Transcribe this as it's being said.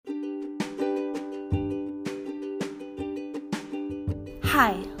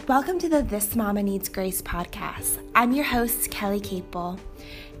Hi, welcome to the This Mama Needs Grace podcast. I'm your host, Kelly Capel.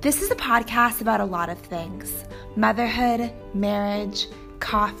 This is a podcast about a lot of things: motherhood, marriage,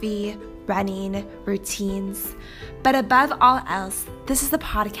 coffee, running, routines. But above all else, this is a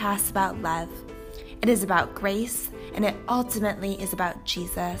podcast about love. It is about grace, and it ultimately is about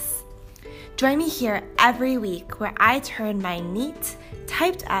Jesus. Join me here every week where I turn my neat,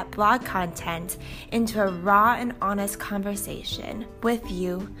 typed up blog content into a raw and honest conversation with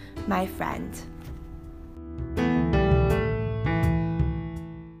you, my friend.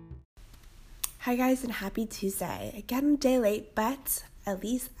 Hi guys, and happy Tuesday. Again, a day late, but at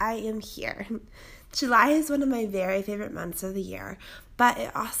least I am here. July is one of my very favorite months of the year, but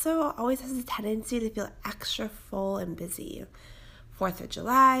it also always has a tendency to feel extra full and busy. 4th of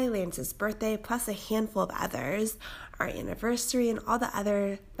July, Lance's birthday, plus a handful of others, our anniversary, and all the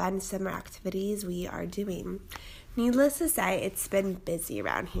other fun summer activities we are doing. Needless to say, it's been busy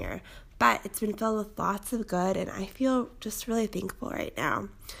around here, but it's been filled with lots of good, and I feel just really thankful right now.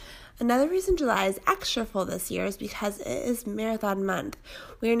 Another reason July is extra full this year is because it is marathon month.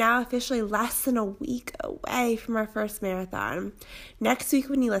 We are now officially less than a week away from our first marathon. Next week,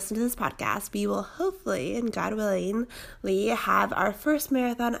 when you listen to this podcast, we will hopefully, and God willingly, have our first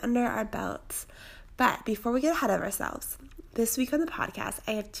marathon under our belts. But before we get ahead of ourselves, this week on the podcast,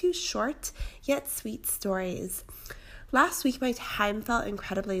 I have 2 short yet sweet stories. Last week, my time felt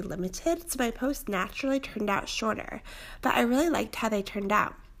incredibly limited, so my posts naturally turned out shorter, but I really liked how they turned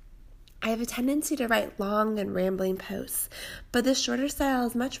out. I have a tendency to write long and rambling posts, but this shorter style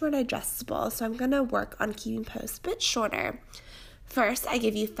is much more digestible, so I'm going to work on keeping posts a bit shorter. First, I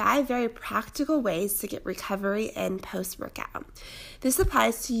give you 5 very practical ways to get recovery in post-workout. This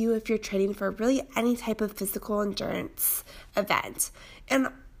applies to you if you're training for really any type of physical endurance event. And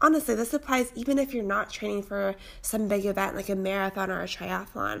honestly, this applies even if you're not training for some big event like a marathon or a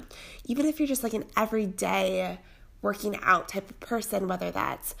triathlon. Even if you're just like an everyday working out type of person, whether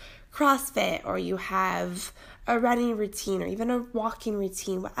that's CrossFit or you have a running routine or even a walking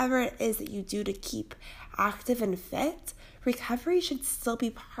routine, whatever it is that you do to keep active and fit, recovery should still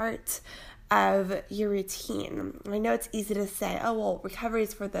be part of your routine. I know it's easy to say, oh, well, recovery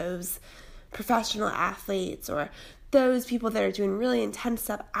is for those professional athletes or those people that are doing really intense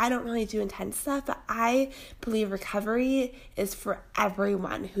stuff. I don't really do intense stuff, but I believe recovery is for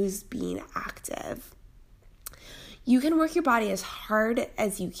everyone who's being active. You can work your body as hard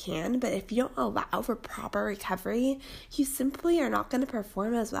as you can, but if you don't allow for proper recovery, you simply are not going to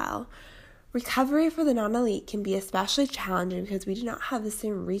perform as well. Recovery for the non-elite can be especially challenging because we do not have the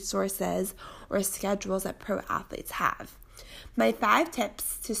same resources or schedules that pro athletes have. My 5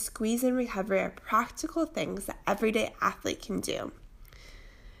 tips to squeeze in recovery are practical things that everyday athlete can do.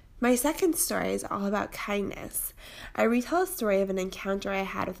 My second story is all about kindness. I retell a story of an encounter I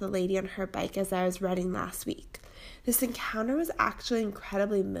had with a lady on her bike as I was running last week. This encounter was actually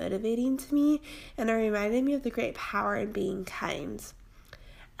incredibly motivating to me, and it reminded me of the great power in being kind.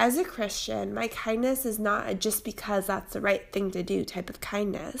 As a Christian, my kindness is not a just because that's the right thing to do type of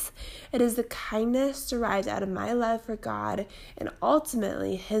kindness. It is the kindness derived out of my love for God and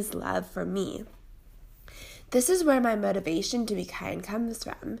ultimately His love for me. This is where my motivation to be kind comes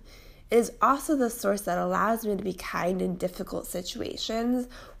from. It is also the source that allows me to be kind in difficult situations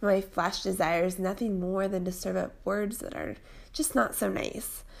when my flesh desires nothing more than to serve up words that are just not so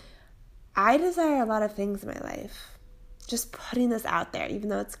nice. I desire a lot of things in my life. Just putting this out there, even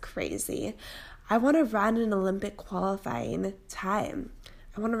though it's crazy. I want to run an Olympic qualifying time.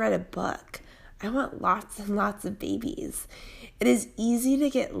 I want to write a book. I want lots and lots of babies. It is easy to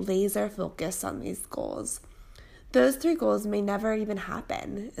get laser focused on these goals. Those 3 goals may never even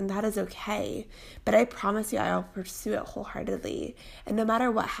happen, and that is okay, but I promise you I will pursue it wholeheartedly, and no matter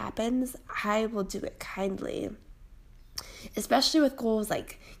what happens, I will do it kindly. Especially with goals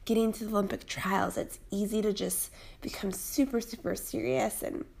like getting to the Olympic trials, it's easy to just become super, super serious,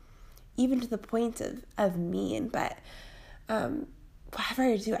 and even to the point of mean, but whatever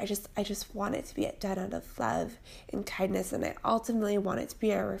I do, I just want it to be done out of love and kindness, and I ultimately want it to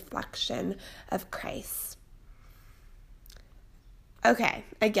be a reflection of Christ. Okay,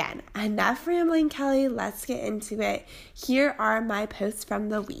 again, enough rambling, Kelly. Let's get into it. Here are my posts from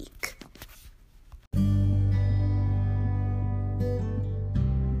the week.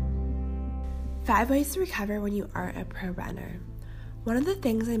 Five ways to recover when you aren't a pro runner. One of the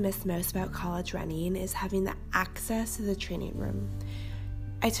things I miss most about college running is having the access to the training room.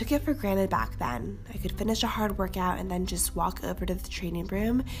 I took it for granted back then. I could finish a hard workout and then just walk over to the training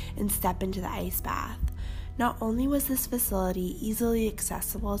room and step into the ice bath. Not only was this facility easily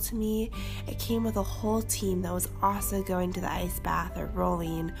accessible to me, it came with a whole team that was also going to the ice bath or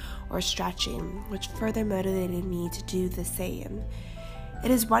rolling or stretching, which further motivated me to do the same. It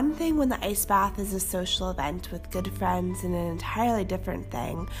is one thing when the ice bath is a social event with good friends, and an entirely different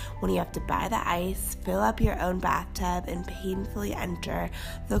thing when you have to buy the ice, fill up your own bathtub, and painfully enter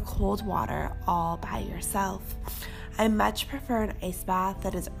the cold water all by yourself. I much prefer an ice bath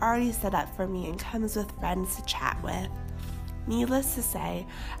that is already set up for me and comes with friends to chat with. Needless to say,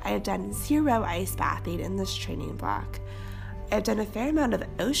 I have done 0 ice bathing in this training block. I have done a fair amount of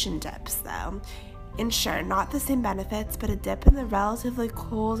ocean dips though. And sure, not the same benefits, but a dip in the relatively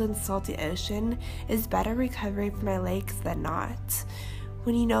cold and salty ocean is better recovery for my legs than not.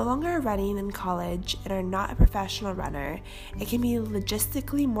 When you no longer are running in college and are not a professional runner, it can be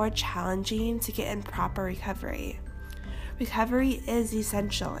logistically more challenging to get in proper recovery. Recovery is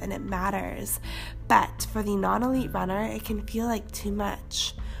essential and it matters, but for the non-elite runner, it can feel like too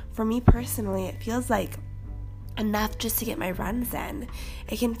much. For me personally, it feels like enough just to get my runs in.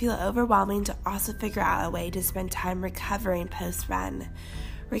 It can feel overwhelming to also figure out a way to spend time recovering post-run.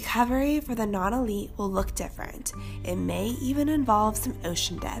 Recovery for the non-elite will look different. It may even involve some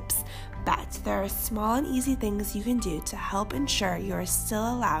ocean dips, but there are small and easy things you can do to help ensure you are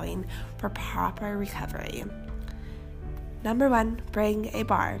still allowing for proper recovery. Number 1, bring a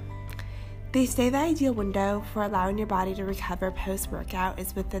bar. They say the ideal window for allowing your body to recover post-workout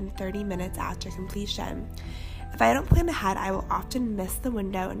is within 30 minutes after completion. If I don't plan ahead, I will often miss the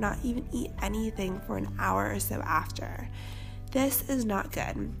window and not even eat anything for an hour or so after. This is not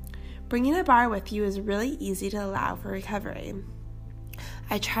good. Bringing a bar with you is really easy to allow for recovery.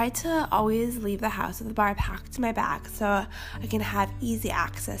 I try to always leave the house with the bar packed in my bag so I can have easy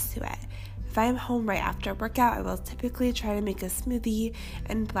access to it. If I am home right after a workout, I will typically try to make a smoothie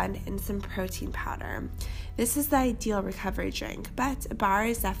and blend in some protein powder. This is the ideal recovery drink, but a bar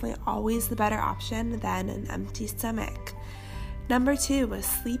is definitely always the better option than an empty stomach. Number 2 was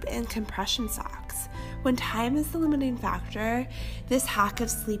sleep in compression socks. When time is the limiting factor, this hack of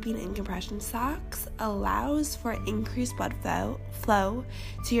sleeping in compression socks allows for increased blood flow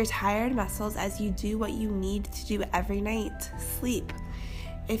to your tired muscles as you do what you need to do every night, sleep.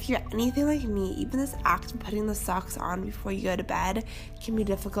 If you're anything like me, even this act of putting the socks on before you go to bed can be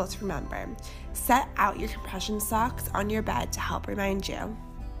difficult to remember. Set out your compression socks on your bed to help remind you.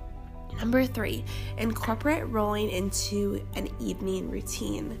 Number 3, incorporate rolling into an evening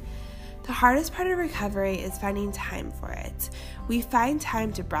routine. The hardest part of recovery is finding time for it. We find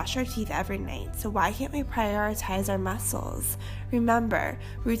time to brush our teeth every night, so why can't we prioritize our muscles? Remember,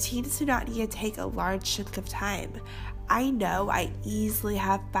 routines do not need to take a large chunk of time. I know I easily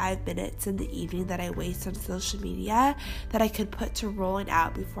have 5 minutes in the evening that I waste on social media that I could put to rolling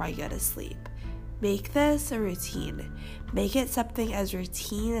out before I go to sleep. Make this a routine. Make it something as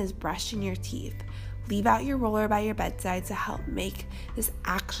routine as brushing your teeth. Leave out your roller by your bedside to help make this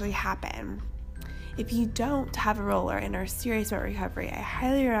actually happen. If you don't have a roller and are serious about recovery, I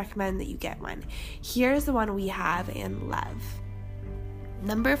highly recommend that you get one. Here's the one we have and love.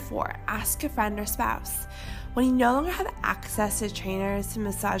 Number 4, ask a friend or spouse. When you no longer have access to trainers to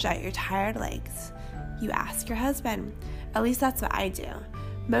massage out your tired legs, you ask your husband. At least that's what I do.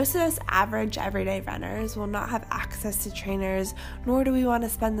 Most of us average everyday runners will not have access to trainers, nor do we want to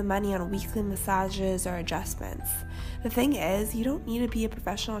spend the money on weekly massages or adjustments. The thing is, you don't need to be a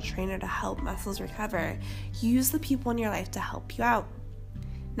professional trainer to help muscles recover. Use the people in your life to help you out.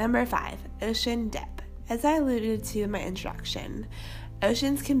 Number 5, ocean dip. As I alluded to in my introduction,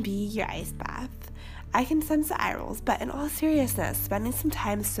 oceans can be your ice bath. I can sense the eye rolls, but in all seriousness, spending some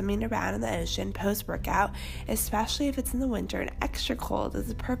time swimming around in the ocean post-workout, especially if it's in the winter and extra cold,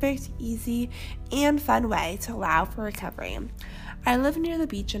 is a perfect, easy, and fun way to allow for recovery. I live near the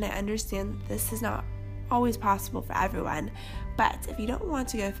beach and I understand that this is not always possible for everyone, but if you don't want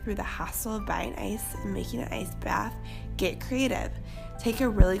to go through the hassle of buying ice and making an ice bath, get creative. Take a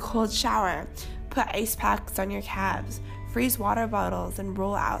really cold shower, put ice packs on your calves, freeze water bottles, and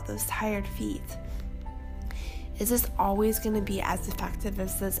roll out those tired feet. Is this always going to be as effective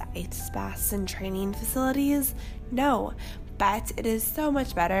as those ice baths and training facilities? No, but it is so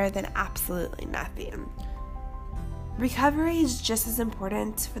much better than absolutely nothing. Recovery is just as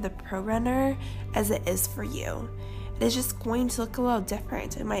important for the pro runner as it is for you. It is just going to look a little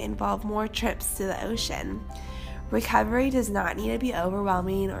different. It might involve more trips to the ocean. Recovery does not need to be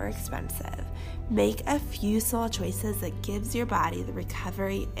overwhelming or expensive. Make a few small choices that gives your body the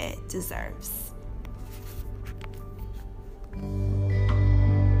recovery it deserves.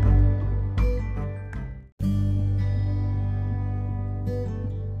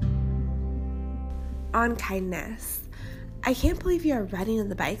 on kindness. I can't believe you're running in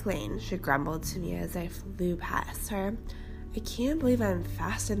the bike lane, she grumbled to me as I flew past her. I can't believe I'm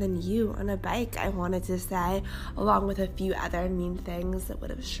faster than you on a bike, I wanted to say, along with a few other mean things that would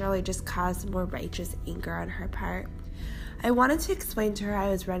have surely just caused more righteous anger on her part. I wanted to explain to her I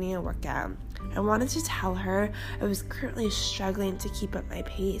was running a workout. I wanted to tell her I was currently struggling to keep up my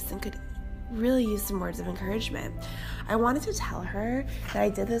pace and could really use some words of encouragement. I wanted to tell her that I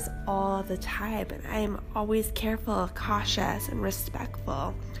did this all the time and I am always careful, cautious, and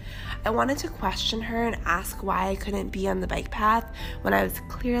respectful. I wanted to question her and ask why I couldn't be on the bike path when I was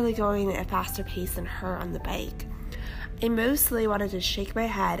clearly going at a faster pace than her on the bike. I mostly wanted to shake my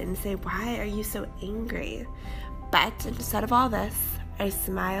head and say, why are you so angry? But instead of all this, I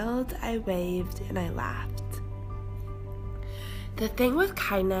smiled, I waved, and I laughed. The thing with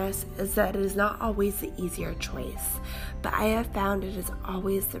kindness is that it is not always the easier choice, but I have found it is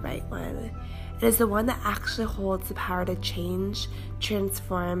always the right one. It is the one that actually holds the power to change,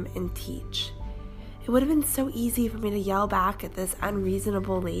 transform, and teach. It would have been so easy for me to yell back at this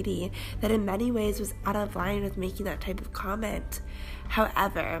unreasonable lady that in many ways was out of line with making that type of comment.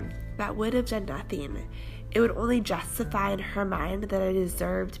 However, that would have done nothing. It would only justify in her mind that I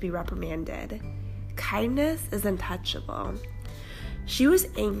deserved to be reprimanded. Kindness is untouchable. She was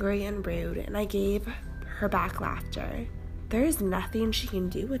angry and rude, and I gave her back laughter. There is nothing she can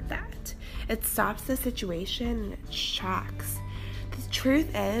do with that. It stops the situation in its tracks. The truth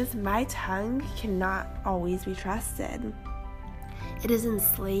is, my tongue cannot always be trusted. It is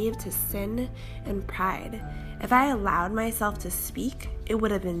enslaved to sin and pride. If I allowed myself to speak, it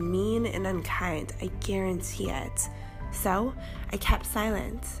would have been mean and unkind, I guarantee it. So, I kept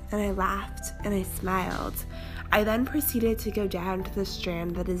silent, and I laughed, and I smiled. I then proceeded to go down to the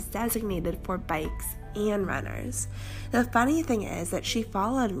strand that is designated for bikes and runners. The funny thing is that she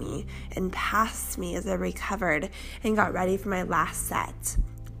followed me and passed me as I recovered and got ready for my last set.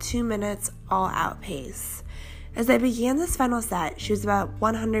 2 minutes all-out pace. As I began this final set, she was about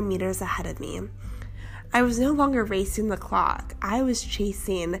 100 meters ahead of me. I was no longer racing the clock. I was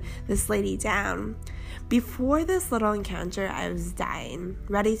chasing this lady down. Before this little encounter, I was dying,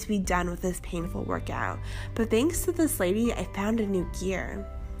 ready to be done with this painful workout. But thanks to this lady, I found a new gear.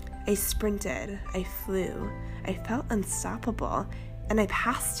 I sprinted, I flew, I felt unstoppable, and I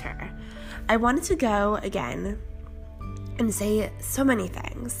passed her. I wanted to go again and say so many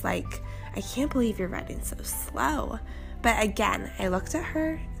things, like, I can't believe you're riding so slow. But again, I looked at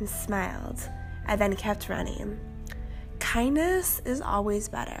her and smiled. I then kept running. Kindness is always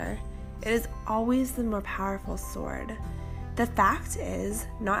better. It is always the more powerful sword. The fact is,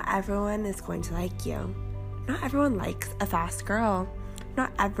 not everyone is going to like you. Not everyone likes a fast girl.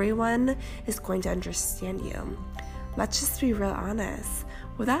 Not everyone is going to understand you. Let's just be real honest.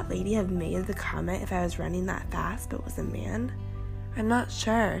 Would that lady have made the comment if I was running that fast but was a man? I'm not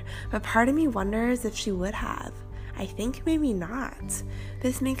sure, but part of me wonders if she would have. I think maybe not.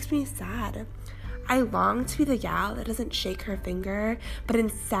 This makes me sad. I long to be the gal that doesn't shake her finger, but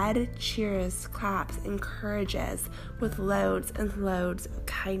instead cheers, claps, encourages with loads and loads of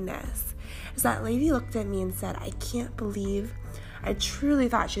kindness. As that lady looked at me and said, I truly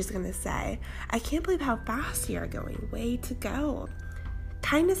thought she was going to say, I can't believe how fast you are going. Way to go.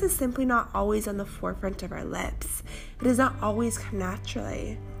 Kindness is simply not always on the forefront of our lips. It does not always come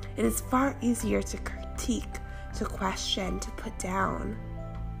naturally. It is far easier to critique, to question, to put down.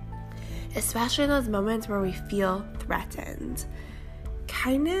 Especially in those moments where we feel threatened.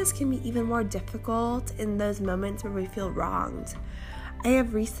 Kindness can be even more difficult in those moments where we feel wronged. I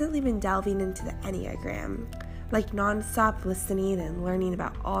have recently been delving into the Enneagram, like nonstop listening and learning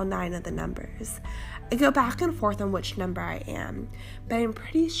about all 9 of the numbers. I go back and forth on which number I am, but I'm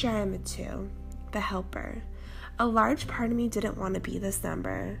pretty sure I'm a 2, the helper. A large part of me didn't want to be this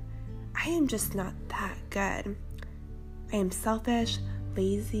number. I am just not that good. I am selfish,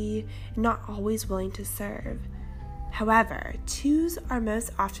 lazy, and not always willing to serve. However, 2s are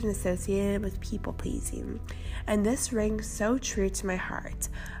most often associated with people-pleasing, and this rings so true to my heart.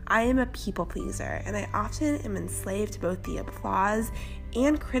 I am a people-pleaser, and I often am enslaved to both the applause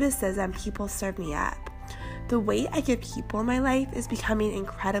and criticism people serve me up. The weight I give people in my life is becoming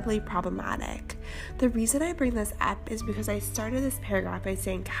incredibly problematic. The reason I bring this up is because I started this paragraph by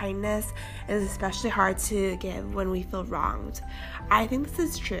saying kindness is especially hard to give when we feel wronged. I think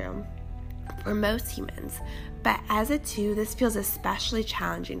this is true for most humans, but as a 2, this feels especially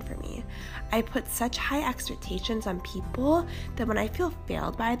challenging for me. I put such high expectations on people that when I feel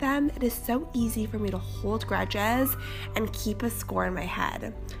failed by them, it is so easy for me to hold grudges and keep a score in my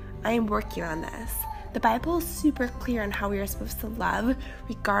head. I am working on this. The Bible is super clear on how we are supposed to love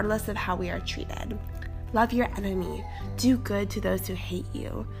regardless of how we are treated. Love your enemy. Do good to those who hate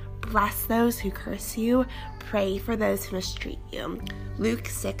you. Bless those who curse you. Pray for those who mistreat you. Luke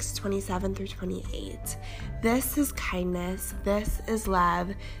 6:27-28. This is kindness. This is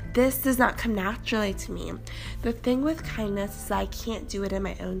love. This does not come naturally to me. The thing with kindness is that I can't do it in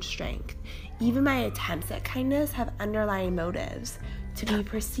my own strength. Even my attempts at kindness have underlying motives. To be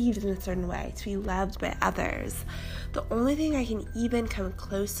perceived in a certain way, to be loved by others. The only thing I can even come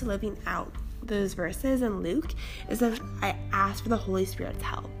close to living out those verses in Luke is that I ask for the Holy Spirit's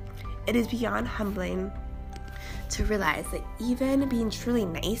help. It is beyond humbling to realize that even being truly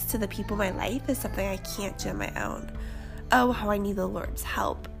nice to the people in my life is something I can't do on my own. Oh, how I need the Lord's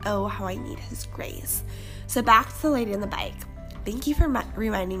help. Oh, how I need His grace. So back to the lady on the bike. Thank you for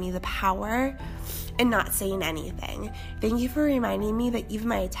reminding me the power in not saying anything. Thank you for reminding me that even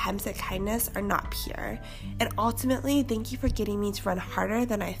my attempts at kindness are not pure. And ultimately, thank you for getting me to run harder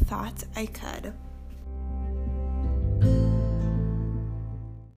than I thought I could.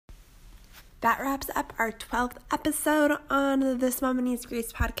 That wraps up our 12th episode on the This Mama Needs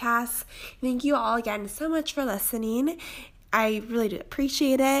Grace podcast. Thank you all again so much for listening. I really do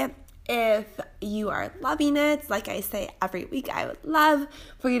appreciate it. If you are loving it, like I say every week, I would love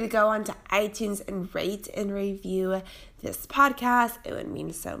for you to go onto iTunes and rate and review this podcast. It would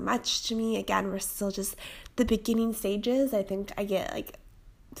mean so much to me. Again, we're still just the beginning stages. I think I get like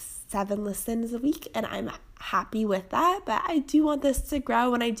 7 listens a week, and I'm happy with that, but I do want this to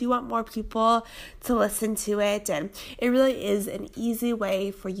grow, and I do want more people to listen to it, and it really is an easy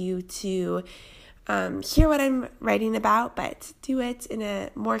way for you to hear what I'm writing about, but do it in a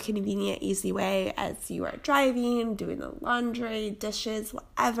more convenient, easy way as you are driving, doing the laundry, dishes,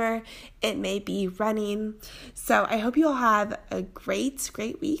 whatever it may be, running. So I hope you all have a great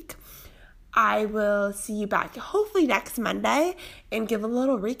week. I will see you back hopefully next Monday and give a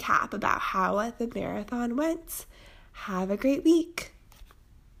little recap about how the marathon went. Have a great week.